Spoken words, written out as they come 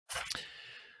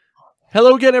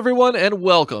Hello again, everyone, and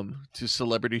welcome to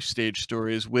Celebrity Stage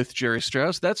Stories with Jerry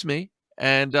Strauss. That's me.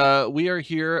 And we are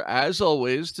here, as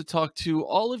always, to talk to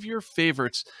all of your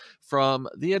favorites from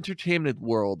the entertainment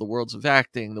world, the worlds of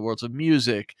acting, the worlds of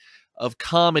music, of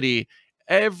comedy,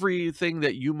 everything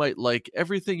that you might like,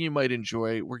 everything you might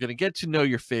enjoy. We're going to get to know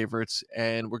your favorites,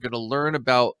 and we're going to learn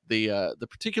about the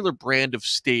particular brand of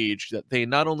stage that they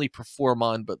not only perform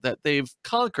on, but that they've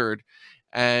conquered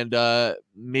and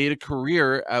made a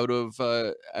career out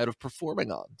of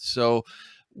performing on. So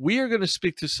we are going to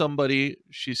speak to somebody.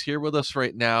 She's here with us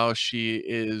right now. She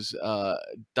is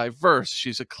diverse.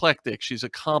 She's eclectic. She's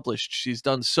accomplished. She's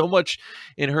done so much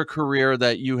in her career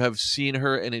that you have seen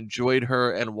her and enjoyed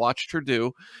her and watched her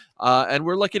do. And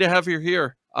we're lucky to have her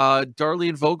here.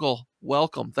 Darlene Vogel,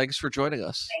 welcome. Thanks for joining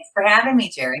us. Thanks for having me,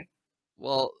 Jerry.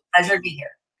 Well, Pleasure to be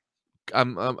here.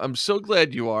 I'm so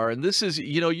glad you are. And this is,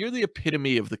 you're the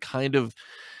epitome of the kind of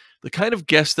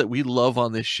guest that we love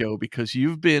on this show, because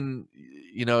you've been,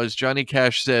 as Johnny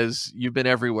Cash says, you've been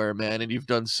everywhere, man, and you've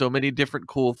done so many different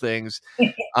cool things,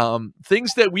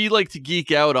 things that we like to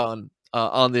geek out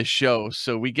on this show.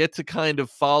 So we get to kind of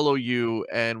follow you,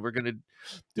 and we're gonna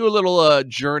do a little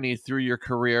journey through your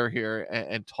career here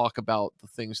and talk about the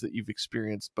things that you've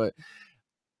experienced. But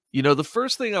the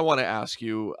first thing I want to ask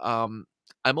you,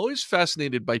 I'm always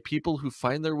fascinated by people who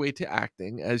find their way to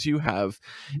acting, as you have,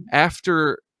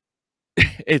 after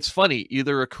it's funny,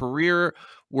 either a career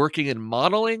working in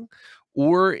modeling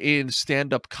or in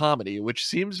stand-up comedy, which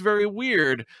seems very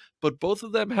weird, but both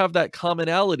of them have that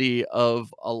commonality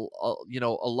of a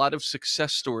lot of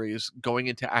success stories going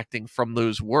into acting from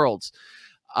those worlds.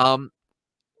 Um,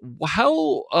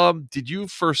 how did you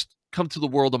first come to the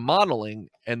world of modeling,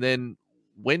 and then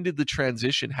when did the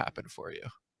transition happen for you?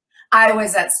 I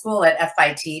was at school at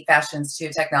FIT, Fashion Institute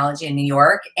of Technology in New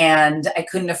York, and I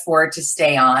couldn't afford to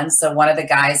stay on. So one of the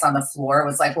guys on the floor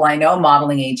was like, well, I know a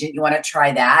modeling agent. You want to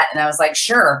try that? And I was like,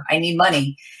 sure, I need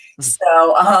money.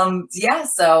 So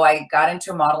I got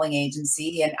into a modeling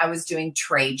agency, and I was doing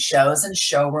trade shows and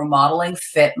showroom modeling,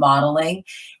 fit modeling.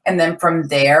 And then from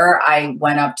there, I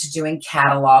went up to doing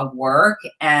catalog work.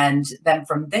 And then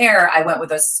from there, I went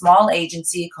with a small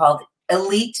agency called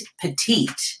Elite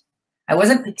Petite. I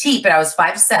wasn't petite, but I was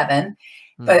 5'7".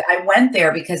 But I went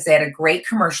there because they had a great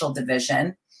commercial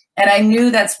division. And I knew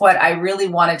that's what I really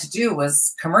wanted to do,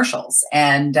 was commercials.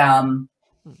 And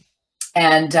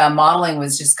modeling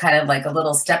was just kind of like a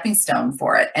little stepping stone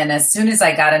for it. And as soon as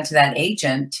I got into that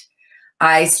agent,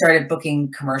 I started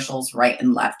booking commercials right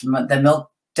and left. The Milk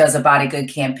Does a Body Good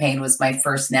campaign was my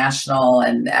first national,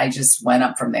 and I just went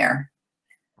up from there.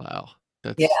 Wow.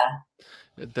 Yeah.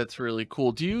 That's really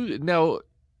cool. Do you now,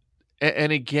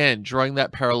 and again, drawing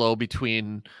that parallel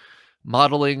between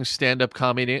modeling, stand-up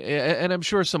comedy, and I'm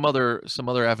sure some other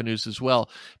avenues as well,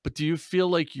 but do you feel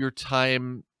like your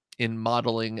time in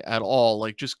modeling at all,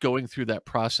 like just going through that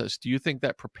process, do you think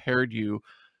that prepared you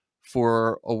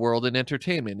for a world in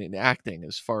entertainment, in acting,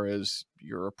 as far as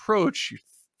your approach, your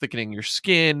thickening your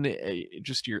skin,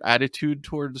 just your attitude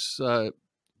towards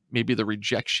maybe the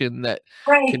rejection that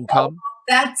Right. can come?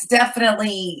 That's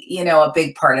definitely, a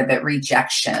big part of it,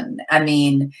 rejection. I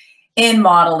mean, in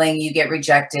modeling, you get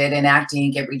rejected. In acting,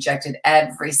 you get rejected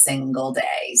every single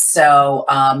day. So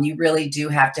you really do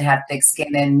have to have thick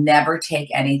skin and never take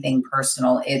anything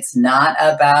personal. It's not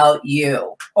about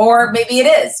you. Or maybe it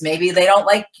is. Maybe they don't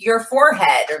like your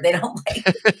forehead, or they don't like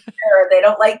or they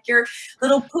don't like your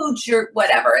little pooch, or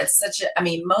whatever. It's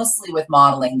mostly with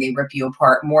modeling, they rip you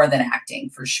apart more than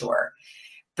acting, for sure.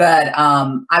 But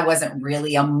I wasn't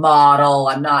really a model.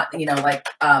 I'm not,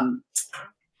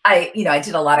 I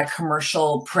did a lot of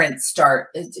commercial print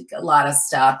a lot of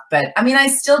stuff, but I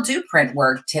still do print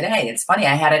work today. It's funny.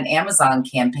 I had an Amazon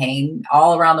campaign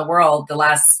all around the world the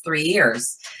last 3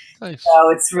 years. Nice. So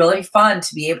it's really fun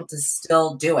to be able to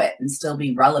still do it and still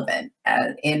be relevant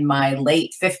in my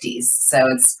late 50s. So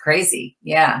it's crazy.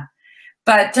 Yeah.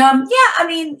 But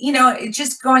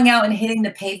just going out and hitting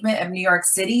the pavement of New York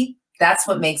City, that's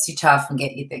what makes you tough and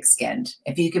get you thick-skinned.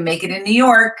 If you can make it in New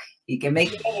York, you can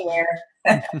make it anywhere.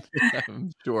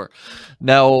 I'm sure.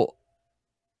 Now,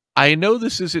 I know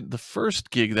this isn't the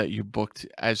first gig that you booked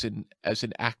as an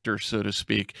actor, so to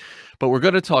speak, but we're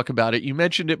going to talk about it. You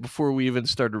mentioned it before we even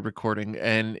started recording,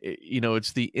 and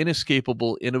it's the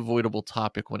inescapable, unavoidable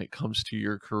topic when it comes to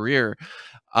your career.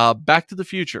 Back to the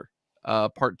Future,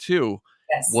 Part 2,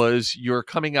 Yes. was your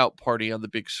coming out party on the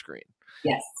big screen.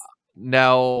 Yes.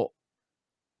 Now,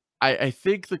 I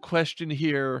think the question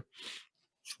here,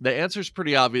 the answer is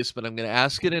pretty obvious, but I'm going to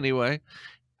ask it anyway.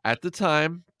 At the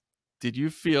time, did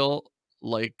you feel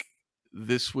like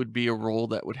this would be a role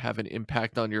that would have an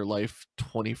impact on your life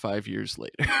 25 years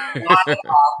later?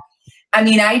 I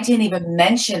mean, I didn't even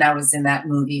mention I was in that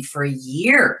movie for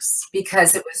years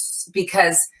because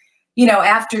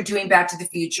after doing Back to the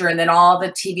Future and then all the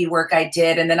TV work I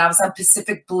did, and then I was on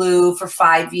Pacific Blue for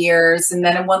 5 years, and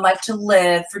then in One Life to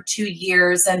Live for 2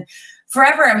 years, and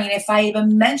forever. I mean, if I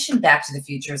even mentioned Back to the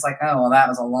Future, it's like, oh, well, that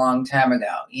was a long time ago,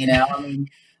 I mean,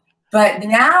 but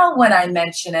now when I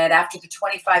mention it after the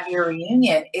 25-year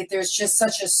reunion, there's just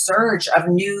such a surge of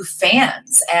new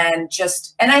fans, and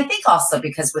I think also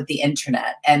because with the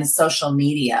internet and social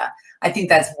media, I think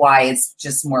that's why it's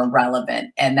just more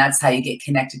relevant, and that's how you get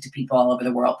connected to people all over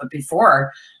the world. But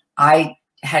before, I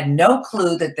had no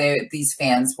clue that these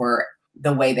fans were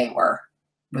the way they were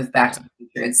with Back to the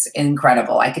Future. It's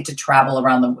incredible. I get to travel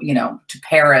around to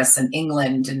Paris and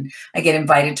England, and I get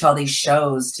invited to all these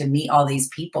shows to meet all these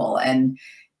people, and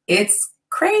it's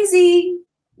crazy.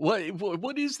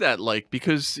 What is that like?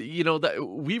 Because that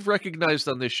we've recognized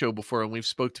on this show before, and we've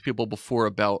spoke to people before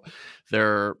about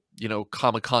their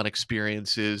Comic-Con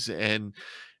experiences, and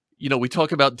we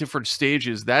talk about different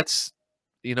stages. That's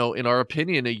in our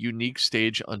opinion, a unique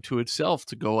stage unto itself,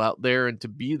 to go out there and to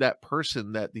be that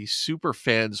person that these super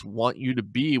fans want you to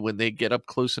be when they get up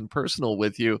close and personal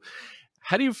with you.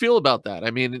 How do you feel about that? I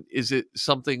mean, is it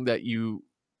something that you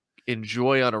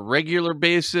enjoy on a regular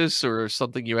basis, or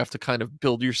something you have to kind of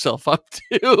build yourself up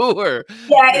to? Or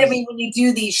I mean, when you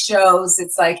do these shows,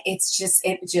 it's like, it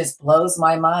just blows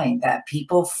my mind that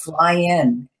people fly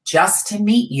in just to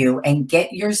meet you and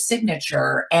get your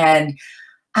signature. And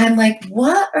I'm like,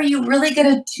 what are you really going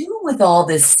to do with all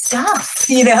this stuff?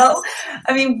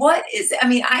 I mean,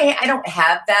 I don't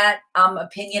have that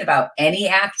opinion about any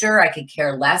actor. I could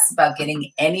care less about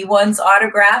getting anyone's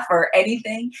autograph or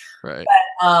anything. Right.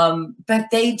 But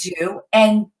they do.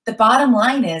 And the bottom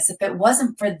line is, if it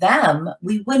wasn't for them,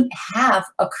 we wouldn't have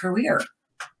a career.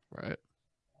 Right.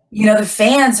 The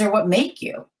fans are what make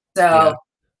you. So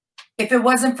if it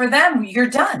wasn't for them, you're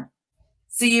done.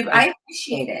 So I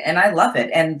appreciate it, and I love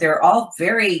it. And they're all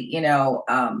very,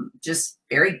 just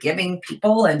very giving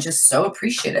people, and just so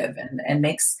appreciative, and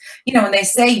makes, when they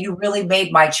say you really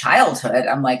made my childhood,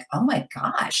 I'm like, oh my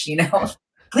gosh, at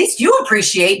least you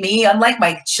appreciate me, unlike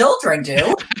my children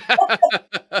do.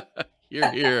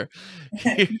 You're here.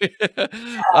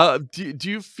 Do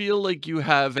you feel like you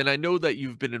have, and I know that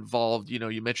you've been involved,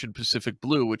 you mentioned Pacific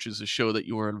Blue, which is a show that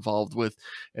you were involved with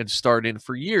and starred in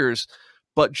for years.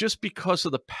 But just because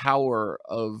of the power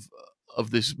of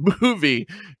this movie,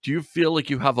 do you feel like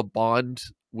you have a bond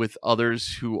with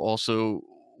others who also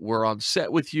were on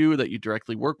set with you, that you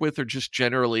directly work with, or just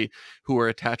generally who are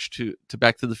attached to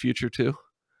Back to the Future too?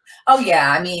 Oh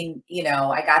yeah, I mean,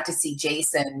 I got to see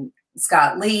Jason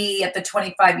Scott Lee at the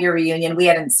 25-year reunion. We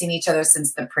hadn't seen each other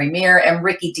since the premiere. And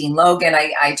Ricky Dean Logan,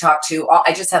 I talked to.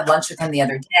 I just had lunch with him the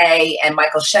other day. And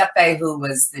Michael Sheffe, who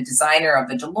was the designer of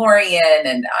the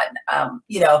DeLorean,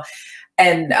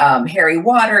 and Harry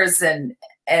Waters and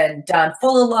Don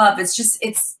Fullilove. It's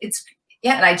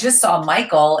and I just saw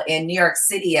Michael in New York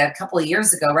City a couple of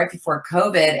years ago, right before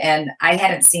COVID, and I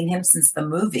hadn't seen him since the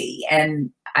movie.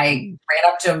 And I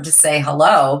ran up to him to say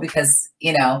hello because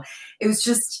it was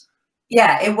just.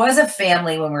 Yeah, it was a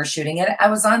family when we were shooting it. I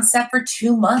was on set for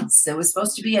 2 months. It was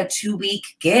supposed to be a 2-week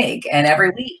gig. And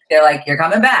every week they're like, you're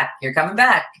coming back. You're coming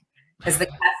back. Because the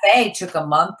cafe took a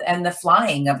month, and the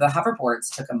flying of the hoverboards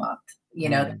took a month.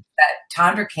 That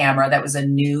Tundra camera, that was a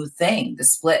new thing, the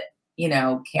split,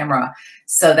 camera.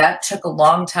 So that took a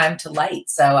long time to light.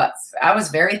 So I was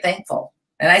very thankful.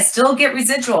 And I still get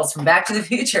residuals from Back to the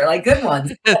Future, like good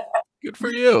ones. Good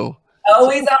for you.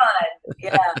 Always on.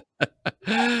 Yeah.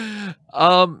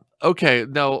 Okay.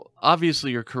 Now, obviously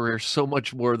your career is so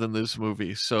much more than this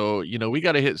movie. So, we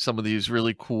got to hit some of these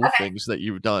really cool things that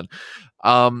you've done.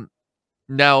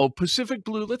 Now Pacific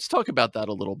Blue, let's talk about that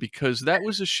a little, because that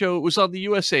was a show, it was on the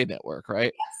USA Network,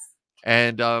 right? Yes.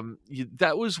 And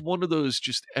that was one of those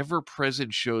just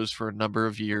ever-present shows for a number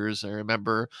of years. I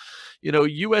remember,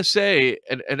 USA,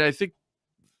 and I think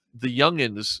the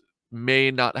youngins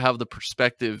may not have the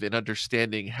perspective in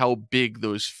understanding how big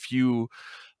those few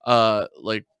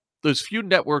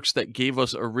networks that gave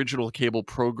us original cable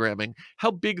programming, how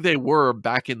big they were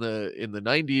back in the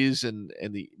 90s and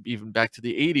even back to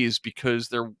the 80s, because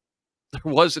there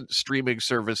wasn't streaming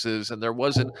services and there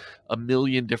wasn't a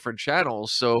million different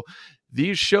channels. So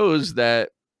these shows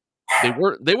that they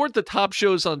weren't the top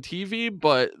shows on TV,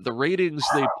 but the ratings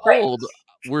they pulled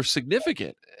were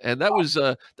significant, and that was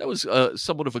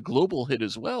somewhat of a global hit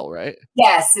as well, right?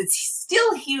 Yes, it's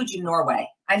still huge in Norway.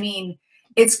 I mean,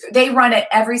 They run it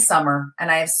every summer,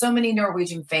 and I have so many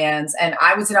Norwegian fans. And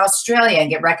I was in Australia and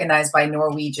get recognized by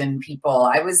Norwegian people.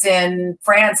 I was in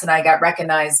France and I got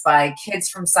recognized by kids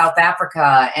from South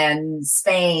Africa and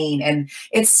Spain. And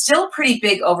it's still pretty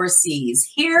big overseas.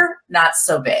 Here, not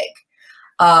so big.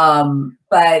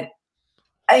 But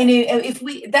I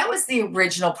mean, that was the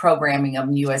original programming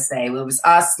of USA. It was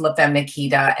us, La Femme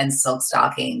Nikita, and Silk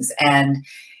Stockings. And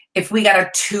if we got a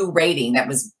 2 rating, that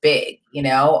was big, you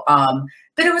know.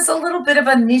 But it was a little bit of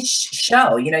a niche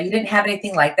show. You know, you didn't have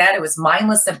anything like that. It was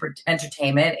mindless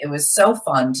entertainment. It was so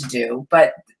fun to do.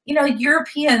 But, you know,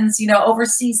 Europeans, you know,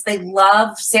 overseas, they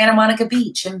love Santa Monica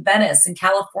Beach and Venice and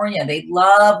California. They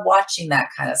love watching that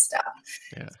kind of stuff.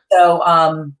 Yeah.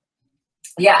 So,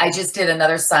 yeah, I just did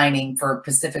another signing for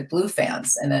Pacific Blue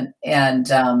fans. And yeah,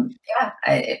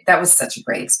 that was such a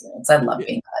great experience. I loved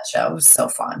being on that show. It was so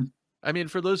fun. I mean,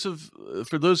 for those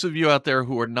of you out there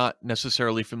who are not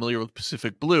necessarily familiar with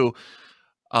Pacific Blue,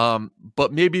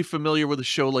 but maybe familiar with a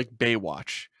show like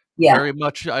Baywatch, very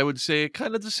much, I would say,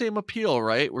 kind of the same appeal,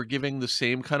 right? We're giving the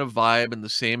same kind of vibe and the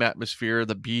same atmosphere,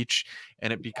 the beach,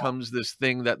 and it becomes this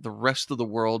thing that the rest of the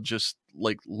world just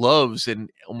like loves and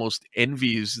almost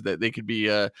envies that they could be.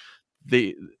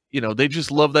 They just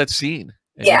love that scene.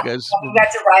 And yeah, we got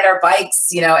to ride our bikes,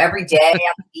 you know, every day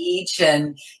on the beach,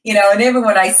 and you know, and even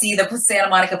when I see the Santa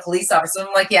Monica police officer,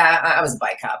 I'm like, yeah, I was a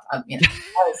bike cop, you know,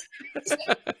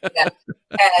 yeah.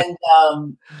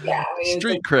 And yeah, I mean,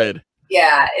 street cred.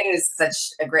 Yeah, it was such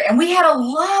a great, and we had a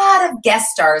lot of guest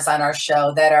stars on our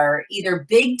show that are either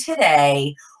big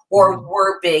today or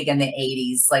were big in the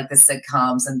 80s, like the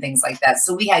sitcoms and things like that.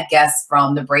 So we had guests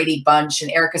from the Brady Bunch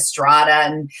and Eric Estrada,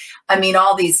 and I mean,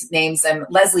 all these names. And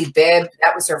Leslie Bibb,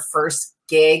 that was her first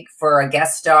gig for a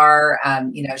guest star.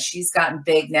 You know, she's gotten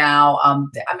big now.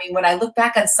 I mean, when I look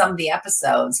back on some of the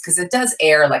episodes, because it does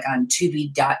air like on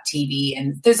Tubi.tv,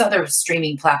 and there's other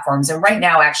streaming platforms. And right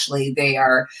now, actually, they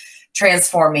are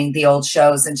transforming the old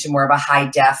shows into more of a high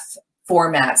def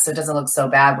format, so it doesn't look so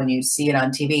bad when you see it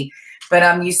on TV.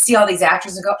 But you see all these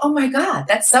actors and go, oh my God,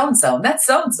 that's so-and-so, that's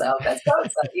so-and-so, that's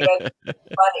so-and-so. You know,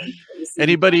 it's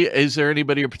funny. Is there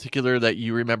anybody in particular that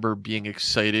you remember being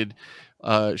excited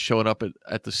showing up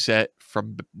at the set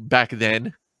from back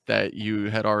then that you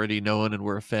had already known and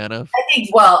were a fan of? I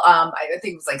think, well, I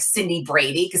think it was like Cindy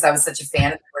Brady, because I was such a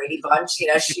fan of the Brady Bunch. You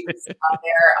know, she was on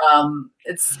there.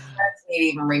 It's hard for me to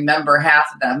even remember half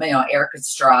of them. You know, Eric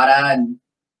Estrada, and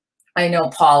I know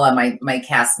Paula, my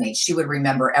castmate, she would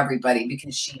remember everybody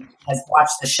because she has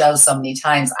watched the show so many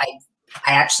times.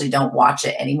 I actually don't watch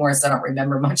it anymore, so I don't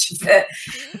remember much of it.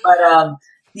 But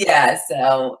yeah,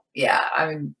 so yeah, I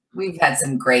mean, we've had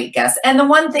some great guests. And the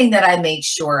one thing that I made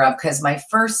sure of, because my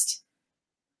first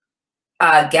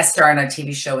guest star on a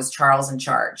TV show was Charles in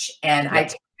Charge. And I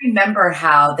do remember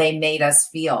how they made us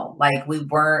feel like we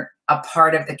weren't a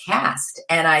part of the cast.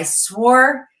 And I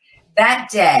swore that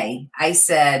day, I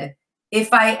said,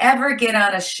 if I ever get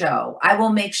on a show, I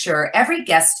will make sure every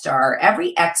guest star,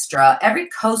 every extra, every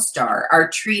co-star are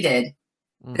treated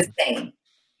the same.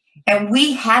 And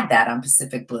we had that on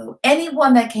Pacific Blue.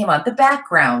 Anyone that came on, the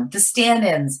background, the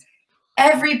stand-ins,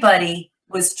 everybody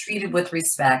was treated with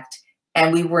respect,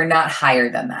 and we were not higher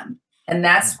than them. And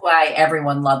that's why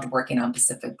everyone loved working on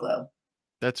Pacific Blue.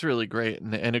 That's really great,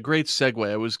 and a great segue.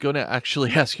 I was going to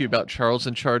actually ask you about Charles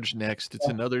in Charge next. It's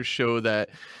another show that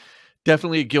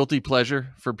definitely a guilty pleasure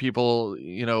for people,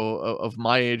 you know, of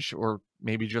my age, or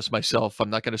maybe just myself. I'm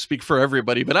not going to speak for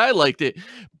everybody, but I liked it.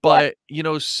 But, you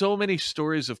know, so many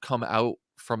stories have come out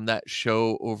from that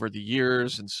show over the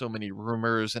years, and so many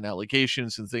rumors and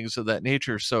allegations and things of that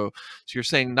nature. So you're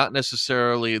saying not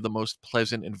necessarily the most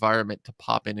pleasant environment to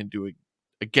pop in and do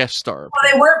a guest star.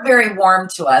 Well, they weren't very warm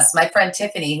to us. My friend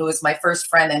Tiffany, who was my first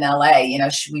friend in LA, you know,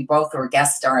 we both were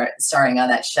guest starring on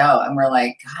that show. And we're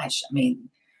like, gosh, I mean,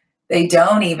 they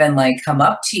don't even like come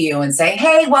up to you and say,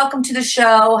 hey, welcome to the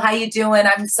show. How you doing?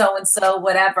 I'm so-and-so,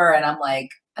 whatever. And I'm like,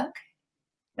 okay,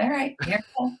 all right, here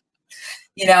we go.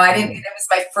 You know, it was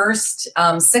my first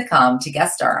sitcom to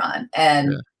guest star on.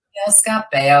 And, you know, Scott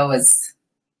Baio was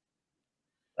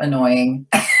annoying.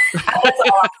 That's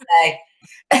all I'll say.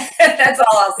 That's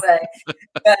all I'll say.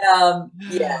 But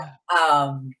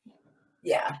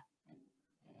yeah.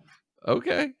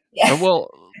 Okay. Yeah. Well,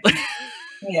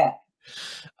 yeah.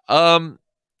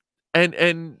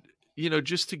 And you know,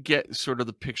 just to get sort of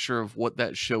the picture of what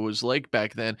that show was like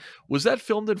back then, was that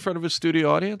filmed in front of a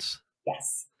studio audience?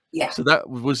 Yes. Yeah. So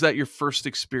was that your first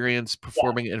experience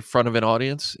performing in front of an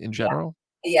audience in general?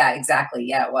 Yeah, exactly.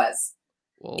 Yeah, it was.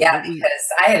 Well, Yeah, what we because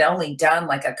I had only done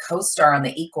like a co-star on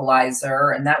The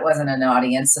Equalizer, and that wasn't an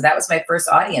audience. So that was my first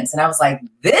audience. And I was like,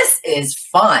 this is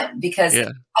fun because yeah.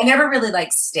 I never really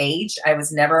liked stage. I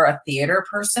was never a theater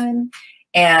person.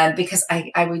 And because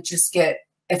I would just get,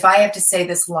 if I have to say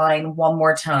this line one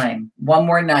more time, one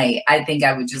more night, I think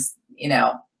I would just,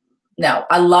 no,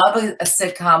 I love a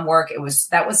sitcom work.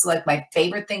 That was like my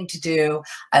favorite thing to do.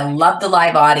 I love the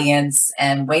live audience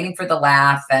and waiting for the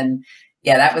laugh. And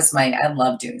yeah, I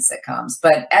love doing sitcoms.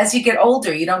 But as you get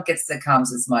older, you don't get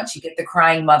sitcoms as much. You get the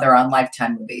crying mother on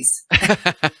Lifetime movies.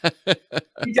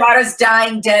 Your daughter's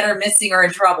dying, dead, or missing, or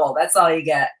in trouble. That's all you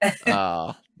get.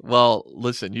 Well,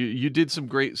 listen, you did some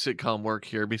great sitcom work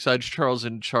here. Besides Charles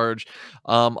in Charge,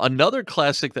 another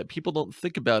classic that people don't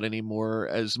think about anymore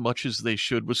as much as they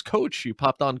should was Coach. You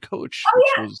popped on Coach, Oh which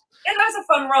yeah, was yeah, that was a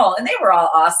fun role, and they were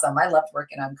all awesome. I loved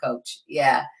working on Coach.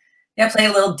 Yeah, yeah, play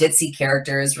a little ditzy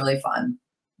character is really fun.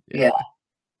 Yeah,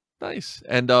 nice.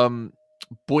 And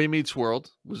Boy Meets World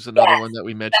was another yes, one that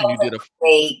we that mentioned. You was did a a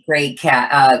great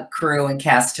crew and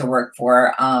cast to work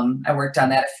for. I worked on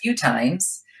that a few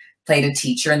times. Played a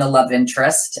teacher and the love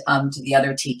interest to the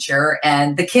other teacher,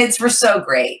 and the kids were so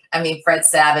great. I mean, Fred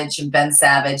Savage and Ben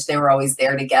Savage, they were always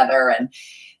there together, and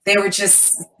they were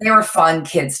fun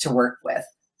kids to work with.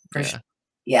 For sure.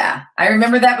 Yeah, I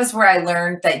remember that was where I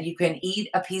learned that you can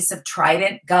eat a piece of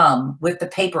Trident gum with the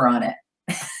paper on it.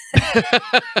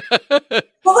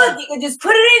 Well, look, you can just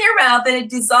put it in your mouth and it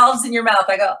dissolves in your mouth.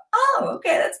 I go, oh,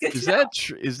 okay, that's good. Is that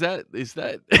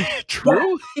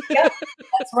true? Yeah,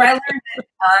 that's where I learned it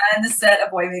on the set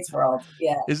of Boy Meets World.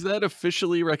 Yeah. Is that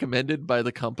officially recommended by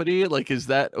the company? Like, is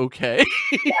that okay?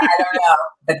 Yeah, I don't know,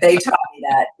 but they taught me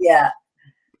that. Yeah.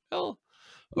 Well,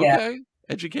 Yeah. okay.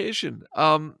 Education.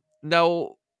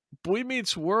 Now Boy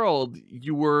Meets World,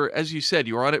 you were, as you said,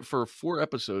 you were on it for 4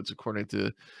 episodes, according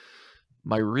to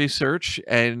my research,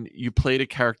 and you played a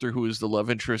character who was the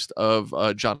love interest of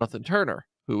Jonathan Turner,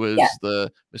 who was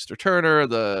the Mr. Turner,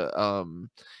 the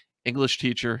English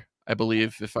teacher, I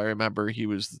believe, if I remember. He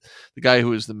was the guy who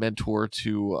was the mentor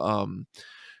to I'm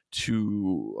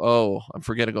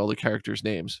forgetting all the characters'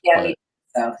 names. Yeah.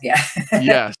 So yeah.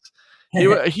 Yes.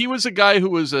 He was a guy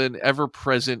who was an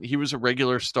ever-present. He was a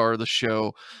regular star of the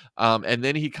show, and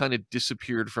then he kind of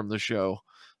disappeared from the show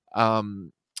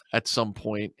at some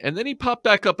point, and then he popped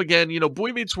back up again.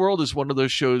 Boy Meets World is one of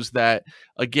those shows that,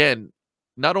 again,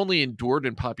 not only endured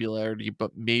in popularity,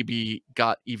 but maybe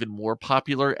got even more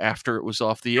popular after it was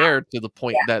off the air, to the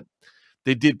point that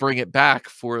they did bring it back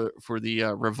for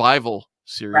the revival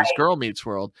series, Girl Meets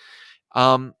World.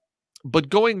 But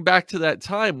going back to that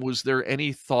time, was there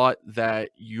any thought that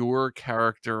your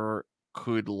character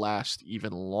could last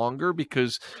even longer?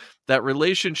 Because that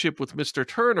relationship with Mr.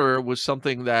 Turner was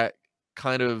something that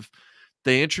kind of,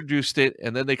 they introduced it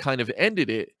and then they kind of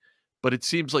ended it, but it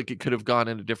seems like it could have gone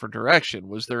in a different direction.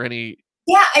 Was there any?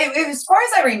 Yeah, as far as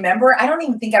I remember, I don't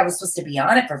even think I was supposed to be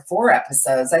on it for 4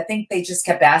 episodes. I think they just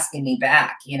kept asking me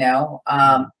back,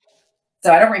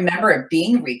 so I don't remember it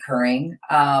being recurring.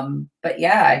 But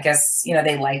yeah, I guess,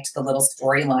 they liked the little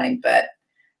storyline, but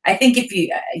I think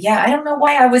I don't know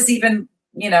why I was even,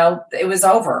 it was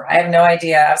over. I have no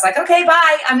idea. I was like, okay,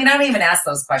 bye. I mean, I don't even ask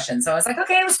those questions. So I was like,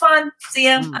 okay, it was fun. See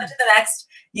ya. On to the next,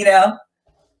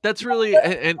 That's really,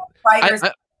 and writers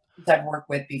I've worked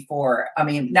with before. I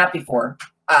mean, not before,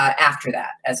 after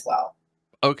that as well.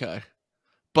 Okay.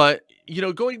 But,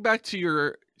 going back to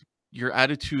your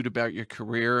attitude about your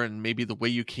career and maybe the way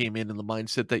you came in and the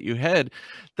mindset that you had,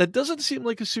 that doesn't seem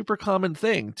like a super common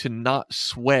thing, to not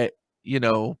sweat,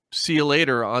 see you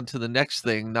later, on to the next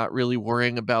thing, not really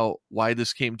worrying about why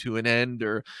this came to an end.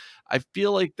 Or I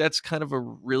feel like that's kind of a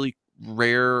really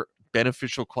rare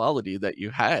beneficial quality that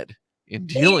you had in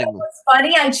dealing with. What's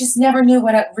funny, I just never knew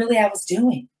what I was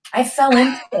doing. I fell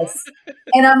into this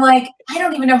and I'm like, I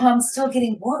don't even know how I'm still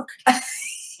getting work.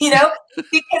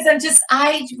 Because I just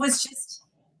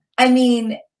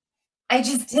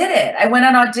did it. I went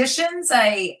on auditions.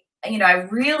 I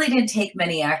really didn't take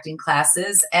many acting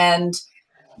classes, and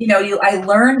I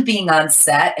learned being on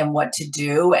set and what to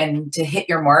do and to hit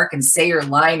your mark and say your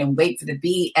line and wait for the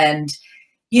beat. And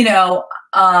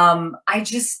I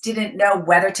just didn't know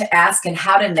whether to ask and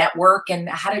how to network and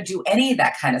how to do any of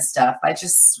that kind of stuff.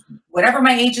 Whatever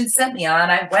my agent sent me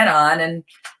on, I went on, and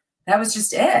that was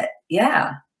just it.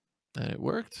 Yeah. And it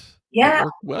worked. Yeah. It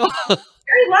worked well.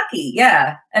 Very lucky.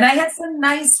 Yeah. And I had some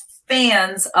nice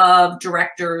fans of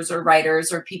directors or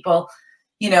writers or people,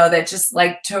 that just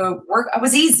like to work. I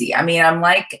was easy. I mean, I'm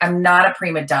not a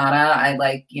prima donna.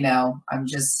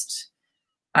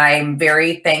 I'm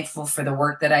very thankful for the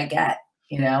work that I get,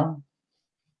 come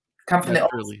from the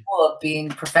old school of being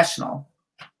professional.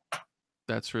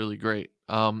 That's really great.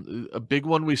 A big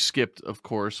one we skipped, of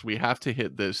course. We have to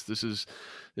hit this. This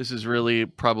is really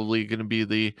probably going to be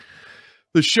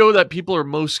the show that people are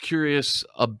most curious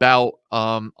about.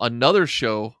 Another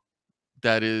show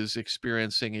that is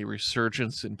experiencing a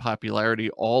resurgence in popularity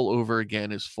all over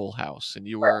again is Full House, and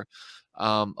you were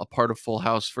a part of Full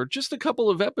House for just a couple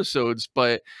of episodes,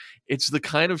 but it's the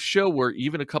kind of show where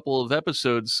even a couple of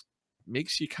episodes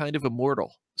makes you kind of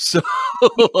immortal. So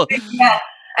Yeah,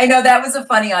 I know that was a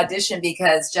funny audition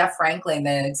because Jeff Franklin,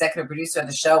 the executive producer of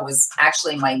the show, was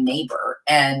actually my neighbor,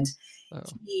 and oh,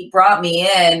 he brought me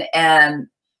in, and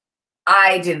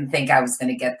I didn't think I was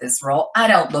going to get this role. I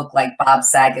don't look like Bob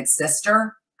Saget's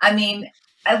sister. I mean,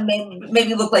 I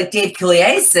maybe look like Dave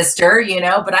Coullier's sister, you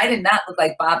know, but I did not look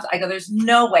like Bob's. I go, there's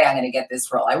no way I'm going to get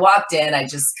this role. I walked in, I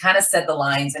just kind of said the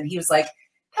lines, and he was like,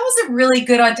 that was a really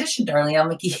good audition, Darlene. I'm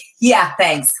like, yeah,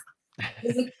 thanks.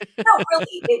 He's like, no, really,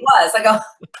 it was. I go,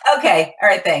 okay, all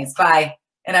right, thanks, bye.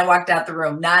 And I walked out the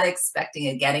room, not expecting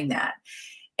it, getting that.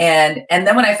 And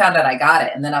then when I found out I got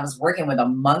it, and then I was working with a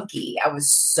monkey, I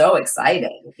was so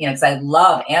excited, you know, because I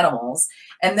love animals.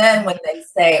 And then when they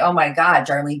say, oh my God,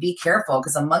 Darlene, be careful,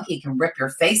 because a monkey can rip your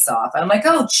face off. And I'm like,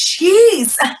 oh,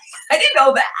 geez, I didn't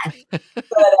know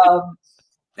that.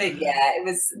 But yeah,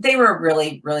 they were a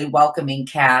really, really welcoming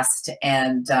cast.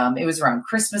 And it was around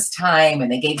Christmas time,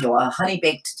 and they gave you a honey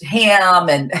baked ham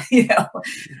and, you know,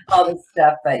 all this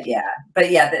stuff. But yeah,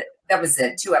 that was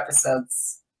it. 2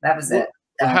 episodes. That was it.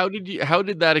 How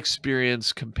did that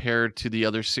experience compare to the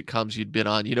other sitcoms you'd been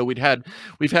on? You know, we've had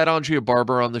Andrea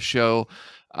Barber on the show,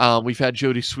 we've had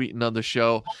Jodie Sweetin on the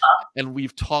show, and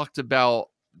we've talked about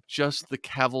just the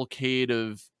cavalcade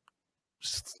of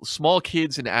small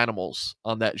kids and animals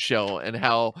on that show, and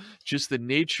how just the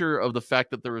nature of the fact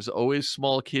that there was always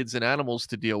small kids and animals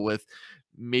to deal with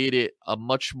made it a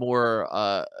much more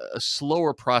a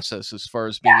slower process as far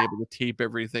as being able to tape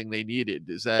everything they needed.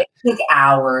 Is that it took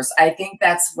hours? I think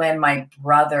that's when my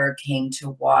brother came to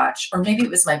watch, or maybe it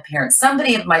was my parents.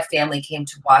 Somebody of my family came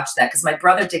to watch that, because my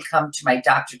brother did come to my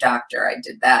Doctor. I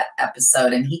did that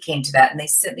episode, and he came to that, and they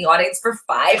sit in the audience for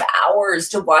 5 hours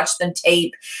to watch them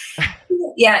tape.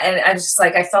 Yeah, and I was just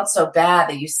like, I felt so bad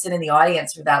that you sit in the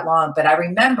audience for that long. But I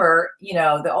remember, you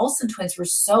know, the Olsen twins were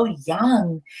so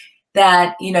young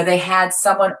that, you know, they had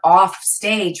someone off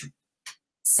stage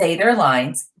say their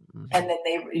lines, and then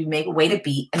they make wait a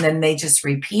beat, and then they just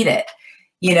repeat it,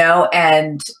 you know,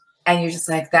 and you're just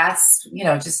like, that's, you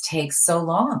know, it just takes so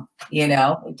long, you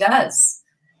know, it does.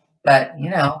 But, you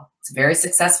know, it's a very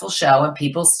successful show, and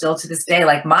people still to this day,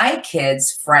 like my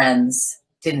kids' friends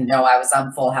didn't know I was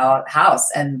on Full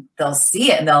House, and they'll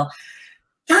see it and they'll,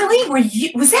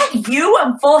 Darlene, was that you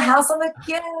on Full House? I'm like,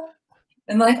 yeah.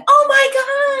 And like, oh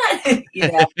my God,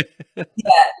 you know, yeah,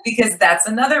 because that's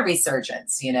another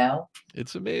resurgence, you know.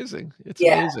 It's amazing. It's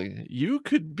amazing. You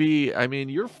could be, I mean,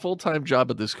 your full-time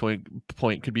job at this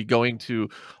point could be going to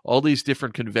all these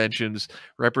different conventions,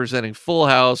 representing Full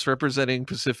House, representing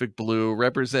Pacific Blue,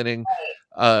 representing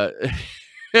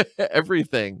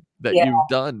everything that you've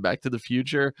done, Back to the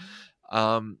Future.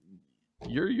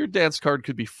 Your dance card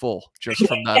could be full just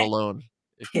from that alone.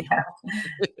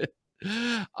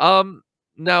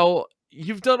 Now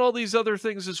you've done all these other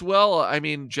things as well. I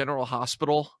mean, General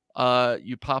Hospital,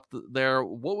 you popped there.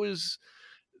 What was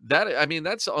that? I mean,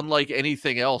 that's unlike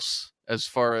anything else as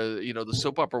far as, you know, the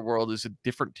soap opera world is a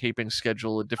different taping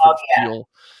schedule, a different feel.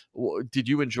 Did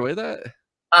you enjoy that?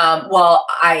 Well,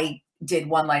 I did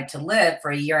One Life to Live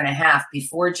for 1.5 years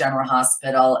before General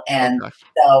Hospital. And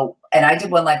and I did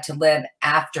One Life to Live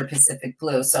after Pacific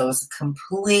Blue. So it was a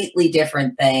completely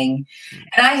different thing.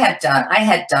 And I had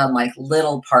done like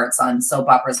little parts on soap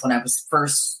operas when I was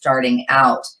first starting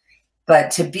out.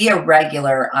 But to be a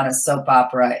regular on a soap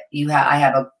opera, I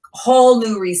have a whole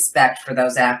new respect for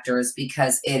those actors,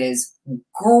 because it is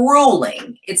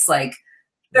grueling. It's like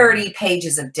 30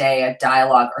 pages a day of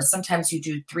dialogue, or sometimes you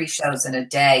do 3 shows in a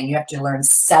day and you have to learn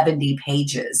 70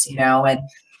 pages, you know, and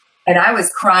I was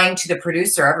crying to the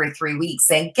producer every 3 weeks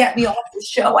saying, get me off the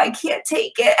show. I can't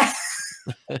take it.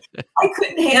 I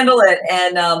couldn't handle it.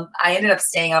 And I ended up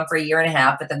staying on for 1.5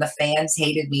 years, but then the fans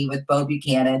hated me with Bo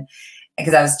Buchanan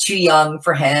because I was too young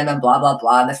for him and blah, blah,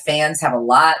 blah. And the fans have a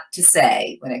lot to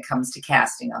say when it comes to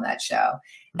casting on that show.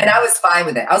 And I was fine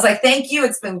with it. I was like, thank you.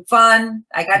 It's been fun.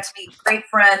 I got to meet great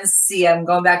friends. See, I'm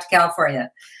going back to California.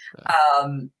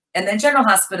 And then General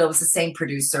Hospital was the same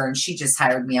producer, and she just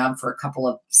hired me on for a couple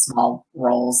of small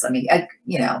roles. I mean,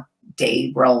 you know,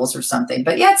 day roles or something.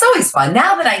 But yeah, it's always fun.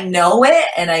 Now that I know it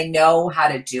and I know how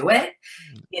to do it,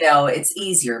 you know, it's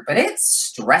easier. But it's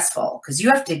stressful because you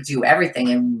have to do everything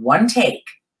in one take,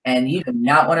 and you do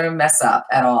not want to mess up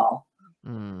at all.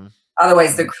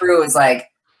 Otherwise, the crew is like,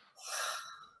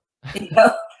 you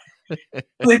know,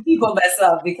 when people mess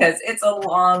up because it's a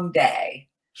long day.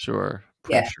 Sure.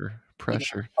 Yeah,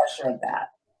 Pressure. pressure of that.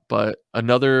 But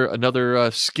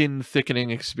another skin thickening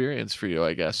experience for you,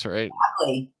 I guess, right?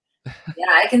 Exactly.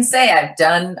 Yeah, I can say I've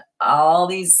done all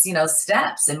these,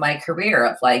 steps in my career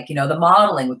of like, the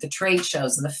modeling with the trade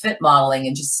shows and the fit modeling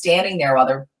and just standing there while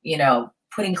they're,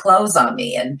 putting clothes on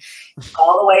me, and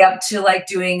all the way up to like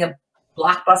doing a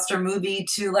blockbuster movie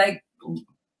to like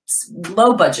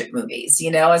low budget movies,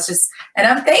 it's just, and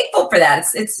I'm thankful for that.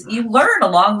 It's you learn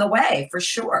along the way for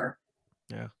sure.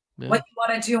 Yeah. What you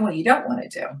want to do and what you don't want to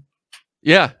do.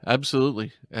 Yeah,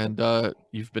 absolutely. And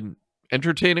you've been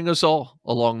entertaining us all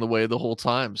along the way the whole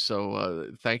time.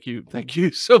 So thank you. Thank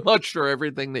you so much for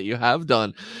everything that you have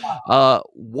done.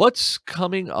 What's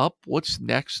coming up? What's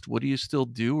next? What do you still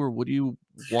do, or what do you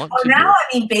want to Now, do?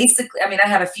 I mean, basically, I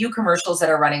have a few commercials that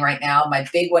are running right now. My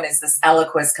big one is this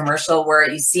Eliquis commercial where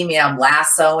you see me, I'm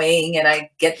lassoing and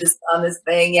I get this on this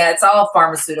thing. Yeah, it's all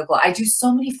pharmaceutical. I do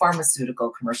so many pharmaceutical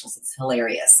commercials. It's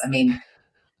hilarious. I mean,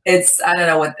 I don't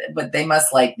know but they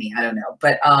must like me. I don't know.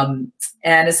 But,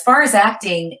 and as far as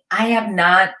acting, I have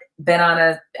not been on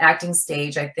a acting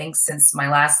stage, I think, since my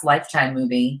last Lifetime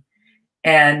movie.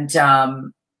 And,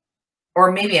 or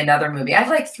maybe another movie. I have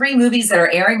like 3 movies that are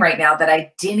airing right now that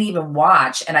I didn't even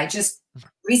watch. And I just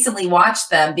recently watched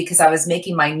them because I was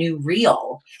making my new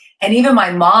reel. And even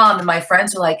my mom and my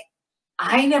friends were like,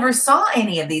 I never saw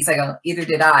any of these. I go, either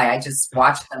did I. I just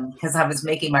watched them because I was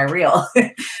making my reel.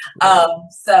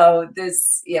 So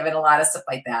there's been a lot of stuff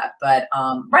like that. But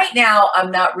right now,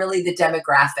 I'm not really the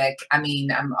demographic. I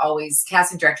mean, I'm always,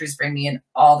 casting directors bring me in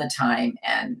all the time.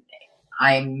 And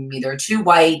I'm either too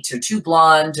white or too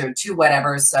blonde or too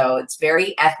whatever. So it's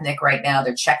very ethnic right now.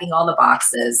 They're checking all the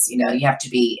boxes. You have to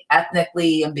be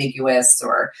ethnically ambiguous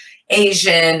or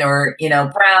Asian or,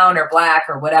 brown or black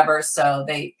or whatever. So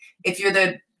if you're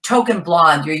the token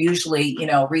blonde, you're usually,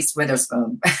 Reese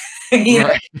Witherspoon.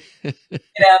 Right.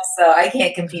 So I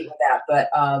can't compete with that.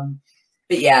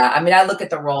 But yeah, I mean, I look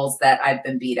at the roles that I've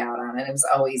been beat out on, and it was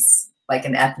always like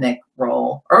an ethnic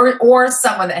role or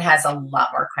someone that has a lot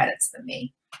more credits than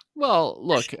me. Well,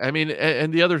 look, I mean,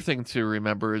 and the other thing to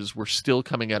remember is we're still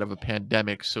coming out of a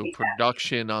pandemic, so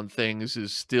production on things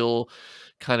is still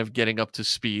kind of getting up to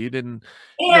speed. And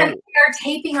we are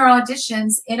taping our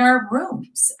auditions in our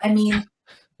rooms. I mean,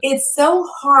 it's so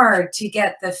hard to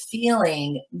get the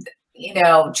feeling,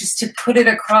 just to put it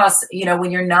across,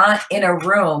 when you're not in a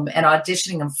room and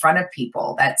auditioning in front of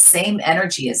people, that same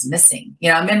energy is missing.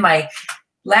 I'm in my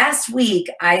last week,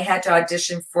 I had to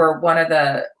audition for one of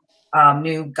the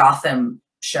new Gotham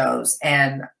shows,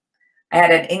 and I had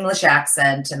an English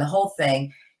accent and the whole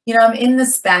thing. I'm in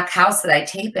this back house that I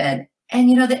tape in,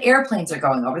 and the airplanes are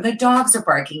going over, the dogs are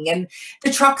barking, and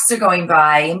the trucks are going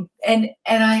by, and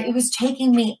it was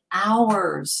taking me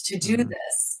hours to do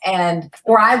this,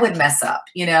 or I would mess up,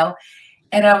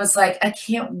 and I was like, I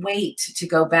can't wait to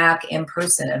go back in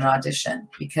person and audition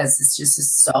because it's just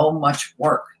so much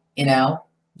work,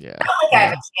 Yeah. I don't think I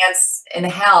have a chance in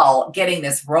hell getting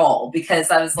this role because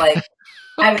I was like,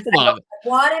 I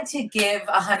wanted to give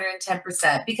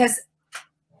 110% because,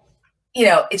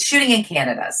 it's shooting in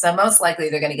Canada. So most likely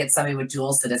they're going to get somebody with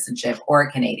dual citizenship or a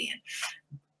Canadian,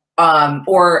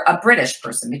 or a British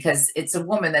person because it's a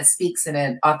woman that speaks in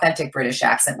an authentic British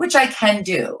accent, which I can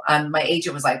do. My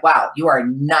agent was like, wow, you are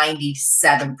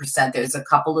 97%. There's a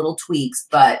couple little tweaks,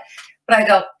 but I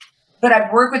go, but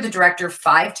I've worked with the director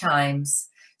 5 times.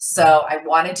 So I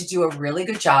wanted to do a really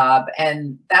good job.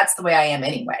 And that's the way I am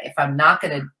anyway. If I'm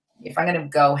going to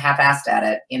go half-assed at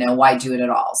it, why do it at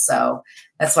all? So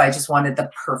that's why I just wanted the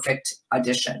perfect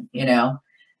audition,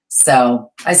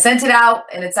 So I sent it out,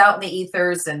 and it's out in the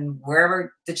ethers, and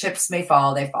wherever the chips may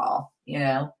fall, they fall,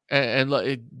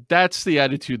 And that's the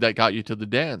attitude that got you to the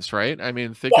dance, right? I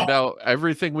mean, think about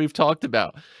everything we've talked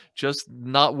about. Just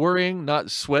not worrying, not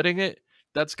sweating it.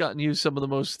 That's gotten you some of the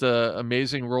most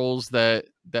amazing roles that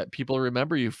people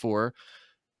remember you for.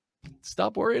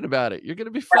 Stop worrying about it. You're going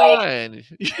to be fine. Right.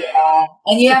 Yeah.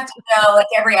 And you have to know, like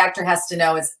every actor has to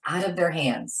know, it's out of their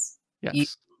hands.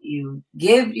 Yes. You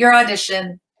give your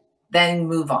audition, then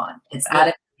move on. It's out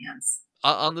of your hands.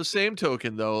 On the same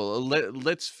token, though,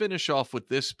 let's finish off with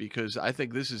this because I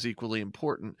think this is equally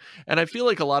important. And I feel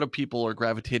like a lot of people are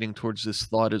gravitating towards this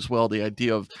thought as well, the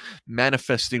idea of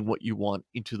manifesting what you want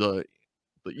into the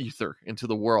ether, into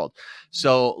the world.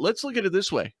 So let's look at it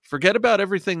this way. Forget about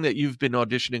everything that you've been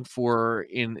auditioning for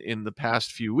in the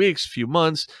past few weeks, few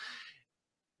months.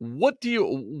 What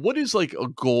is like a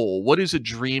goal? What is a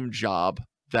dream job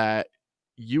that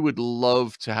you would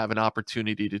love to have an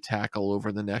opportunity to tackle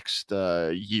over the next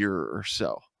year or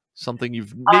so? Something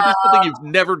you've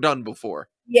never done before.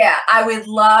 Yeah, I would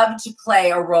love to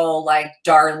play a role like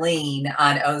Darlene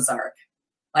on Ozark,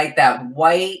 like that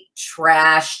white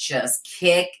trash, just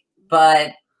kick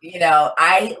butt. You know,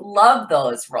 I love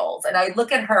those roles, and I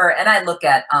look at her, and I look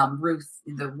at Ruth,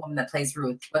 the woman that plays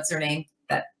Ruth. What's her name?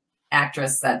 That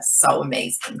actress that's so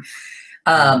amazing.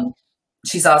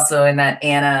 She's also in that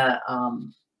Anna.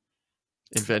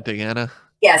 Inventing Anna.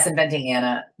 Yes, Inventing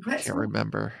Anna. I can't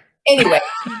remember. Anyway,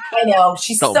 I know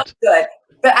she's so good,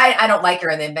 but I don't like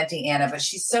her in the Inventing Anna, but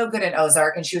she's so good in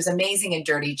Ozark, and she was amazing in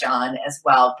Dirty John as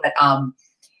well.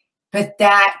 But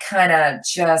that kind of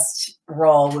just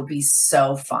role would be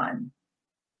so fun,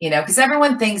 you know, because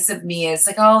everyone thinks of me as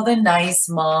like, oh, the nice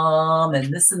mom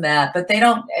and this and that, but they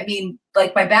don't. I mean,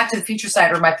 like my Back to the Future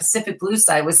side or my Pacific Blue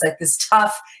side was like this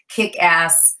tough,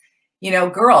 kick-ass, you know,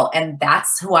 girl, and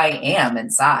that's who I am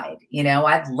inside. You know,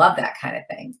 I'd love that kind of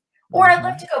thing. Or I'd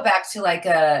love to go back to like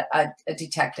a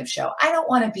detective show. I don't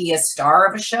want to be a star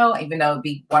of a show, even though it'd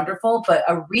be wonderful, but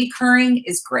a recurring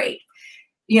is great.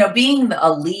 You know, being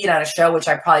a lead on a show, which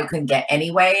I probably couldn't get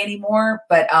anyway anymore,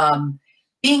 but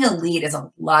being a lead is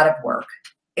a lot of work.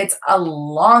 It's a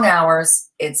long hours.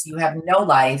 You have no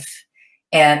life.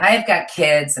 And I've got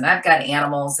kids and I've got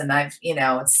animals and you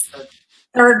know, it's the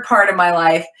third part of my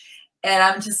life. And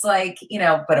I'm just like, you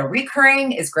know, but a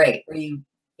recurring is great where you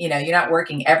know, you're not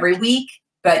working every week,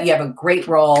 but you have a great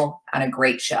role on a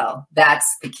great show. That's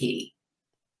the key.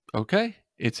 Okay.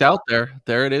 It's out there.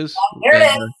 There it is. There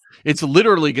it is. It's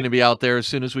literally going to be out there as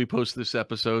soon as we post this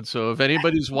episode. So if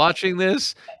anybody's watching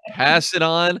this, pass it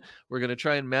on. We're going to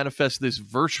try and manifest this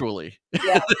virtually.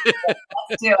 Yeah,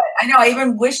 let's do it. I know. I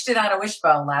even wished it on a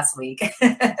wishbone last week.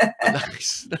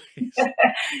 Nice.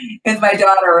 Because my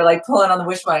daughter were like pulling on the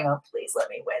wishbone. Oh, please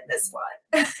let me win this one.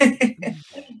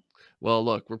 Well,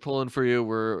 look, we're pulling for you.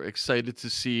 We're excited to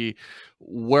see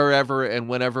wherever and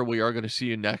whenever we are going to see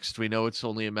you next. We know it's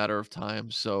only a matter of time.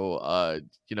 So,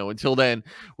 you know, until then,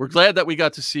 we're glad that we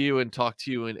got to see you and talk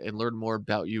to you and learn more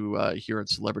about you here at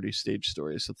Celebrity Stage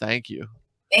Stories. So thank you.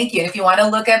 Thank you. And if you want to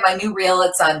look at my new reel,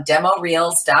 it's on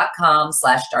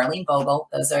demoreels.com/Darlene Vogel.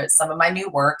 Those are some of my new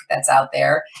work that's out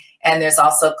there. And there's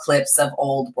also clips of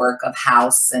old work of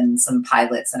House and some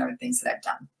pilots and other things that I've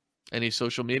done. Any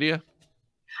social media?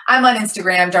 I'm on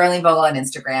Instagram, Darlene Vogel on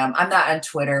Instagram. I'm not on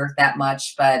Twitter that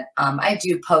much, but I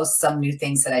do post some new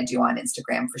things that I do on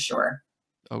Instagram for sure.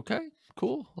 Okay,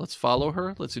 cool. Let's follow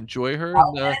her. Let's enjoy her.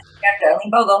 Darlene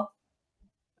Vogel.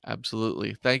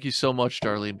 Absolutely. Thank you so much,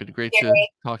 Darlene. Been great to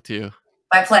talk to you.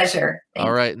 My pleasure.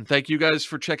 All right. And thank you guys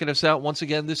for checking us out once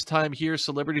again this time here,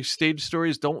 Celebrity Stage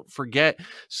Stories. Don't forget,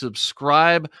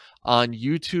 subscribe on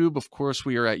YouTube. Of course,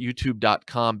 we are at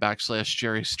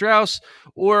youtube.com/Jerry Strauss,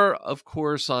 or of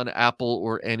course on Apple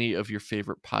or any of your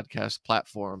favorite podcast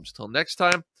platforms. Till next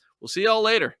time, we'll see y'all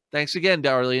later. Thanks again,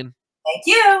 Darlene. Thank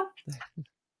you.